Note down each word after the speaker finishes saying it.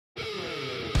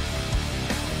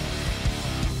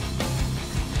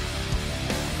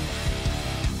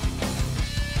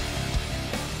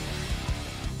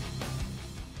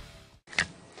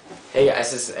Hey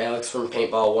guys, this is Alex from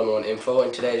Paintball 11 Info,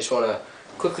 and today I just want to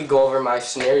quickly go over my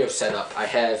scenario setup I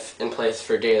have in place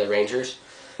for Day of the Rangers.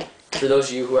 For those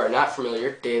of you who are not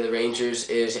familiar, Day of the Rangers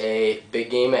is a big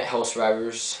game at Hell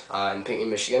Survivors in Pinckney,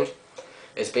 Michigan.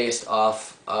 It's based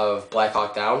off of Black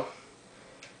Hawk Down,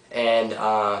 and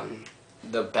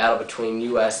the battle between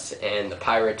U.S. and the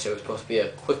Pirates. It was supposed to be a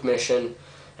quick mission,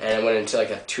 and it went into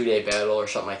like a 2-day battle or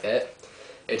something like that.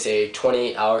 It's a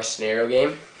 28-hour scenario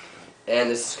game,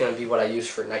 and this is going to be what I use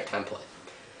for nighttime play.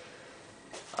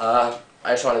 I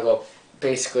just want to go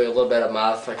basically a little bit of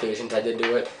modifications I did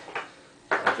to it.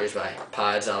 Here's my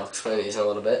pods. I'll explain these in a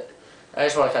little bit. I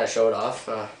just want to kind of show it off.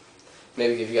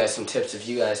 Maybe give you guys some tips if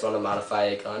you guys want to modify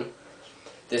a gun.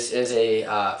 This is a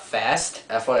fast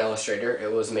F1 Illustrator.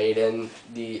 It was made in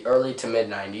the early to mid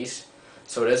 90s,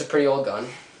 so it is a pretty old gun.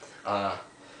 You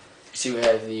see, we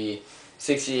have the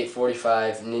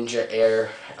 6845 Ninja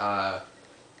Air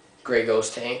Gray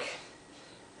Ghost tank,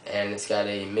 and it's got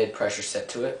a mid pressure set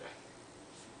to it.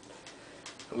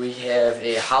 We have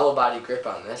a hollow body grip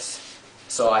on this,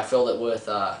 so I filled it with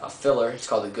a filler. It's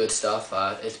called the Good Stuff.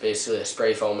 It's basically a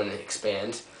spray foam and it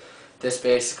expands. This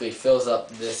basically fills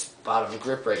up this bottom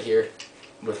grip right here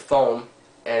with foam,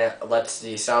 and it lets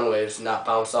the sound waves not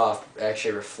bounce off,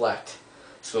 actually reflect.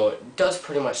 So it does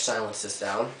pretty much silence this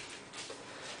down.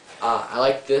 I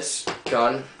like this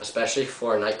gun especially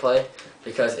for night play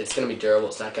because it's going to be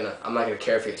durable. I'm not going to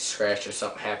care if it gets scratched or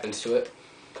something happens to it.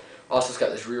 Also, it's got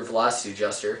this rear velocity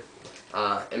adjuster,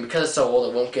 and because it's so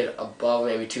old, it won't get above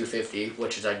maybe 250,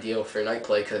 which is ideal for night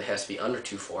play because it has to be under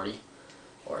 240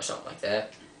 or something like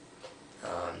that.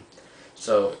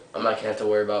 So I'm not going to have to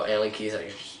worry about Allen keys. I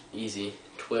can just easy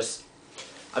twist.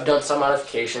 I've done some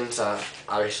modifications,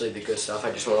 obviously the Good Stuff,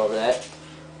 I just went over that.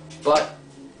 But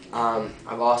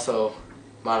I've also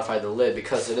modified the lid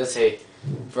because it is a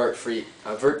vert feed,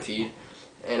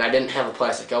 and I didn't have a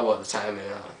plastic elbow at the time,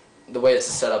 and the way this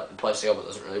is set up, the plastic elbow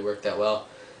doesn't really work that well,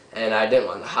 and I didn't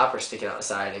want the hopper sticking out the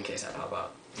side in case I pop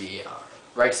out the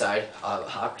right side, the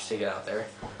hopper sticking out there.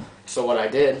 So what I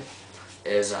did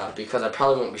is, because I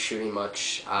probably won't be shooting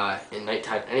much in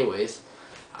nighttime anyways,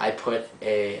 I put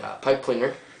a pipe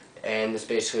cleaner, and this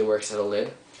basically works as a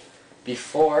lid.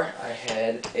 Before, I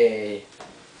had a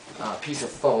piece of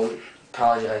foam.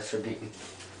 Apologize for being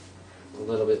a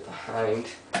little bit behind.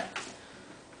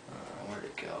 Where'd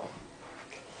it go?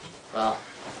 Well,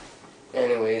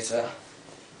 anyways,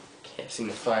 can't seem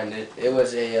to find it. It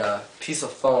was a piece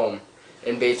of foam,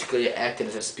 and basically it acted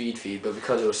as a speed feed, but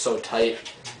because it was so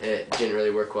tight, it didn't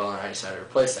really work well, and I decided to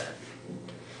replace that.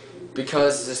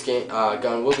 Because this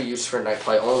gun will be used for night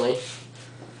play only,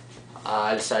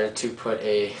 I decided to put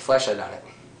a flashlight on it.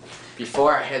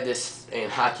 Before, I had this in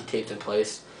hockey taped in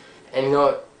place, and you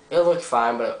know, it looked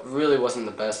fine, but it really wasn't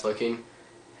the best looking,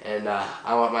 and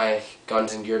I want my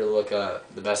guns and gear to look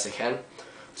the best they can.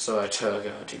 So I took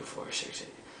 2, 4, 6, 8,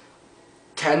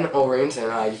 10 O-rings,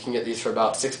 and you can get these for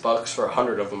about $6 for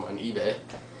 100 of them on eBay.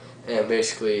 And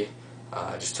basically,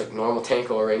 just took normal tank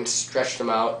O-rings, stretched them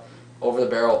out over the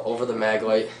barrel, over the mag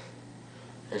light.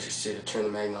 As you see, to turn the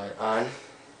mag light on,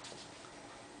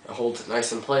 it holds it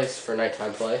nice in place for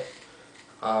nighttime play.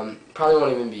 Probably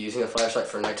won't even be using a flashlight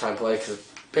for nighttime play because it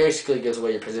basically gives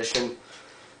away your position.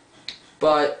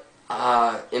 But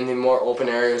in the more open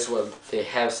areas where they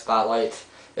have spotlights,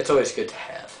 it's always good to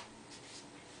have.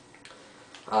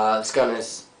 This gun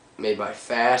is made by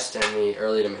Fast in the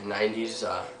early to mid 90s.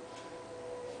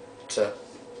 It's a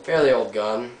fairly old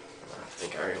gun. I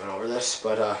think I already went over this,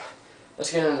 but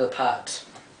let's get into the pods.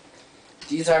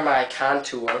 These are my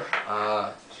Contour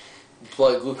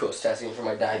blood glucose testing for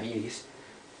my diabetes.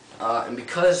 And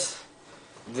because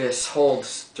this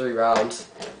holds 3 rounds,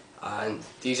 and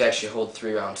these actually hold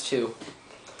 3 rounds too,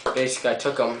 basically I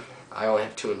took them. I only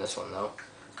have 2 in this one though.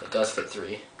 It does fit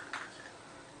 3.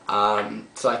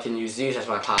 So I can use these as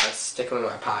my pods, stick them in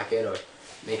my pocket, or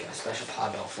make a special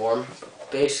pod belt for them.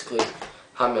 But basically,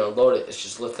 how I'm going to load it is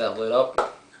just lift that lid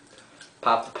up,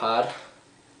 pop the pod,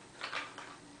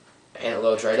 and it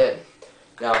loads right in.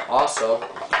 Now also,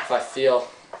 if I feel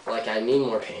like I need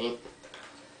more paint,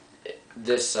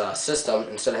 this system,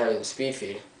 instead of having the speed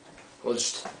feed, will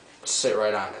just sit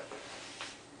right on it.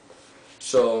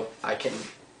 So I can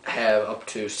have up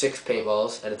to 6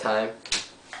 paintballs at a time,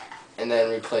 and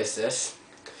then replace this,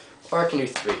 or I can do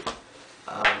 3.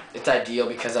 It's ideal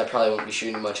because I probably won't be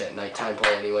shooting much at nighttime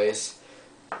play anyways.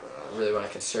 I really want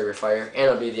to conserve your fire, and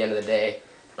it'll be the end of the day.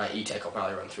 My E-Tech will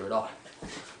probably run through it all.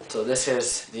 So this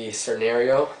is the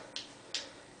scenario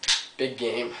big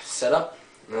game setup,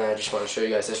 and I just want to show you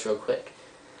guys this real quick.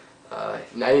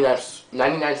 99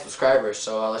 subscribers,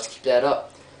 so let's keep that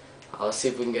up. Let's see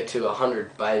if we can get to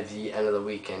 100 by the end of the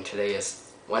week, and today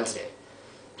is Wednesday.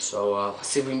 So let's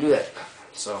see if we can do that.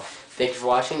 So thank you for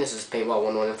watching. This is Paintball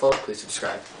 101 Info. Please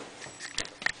subscribe.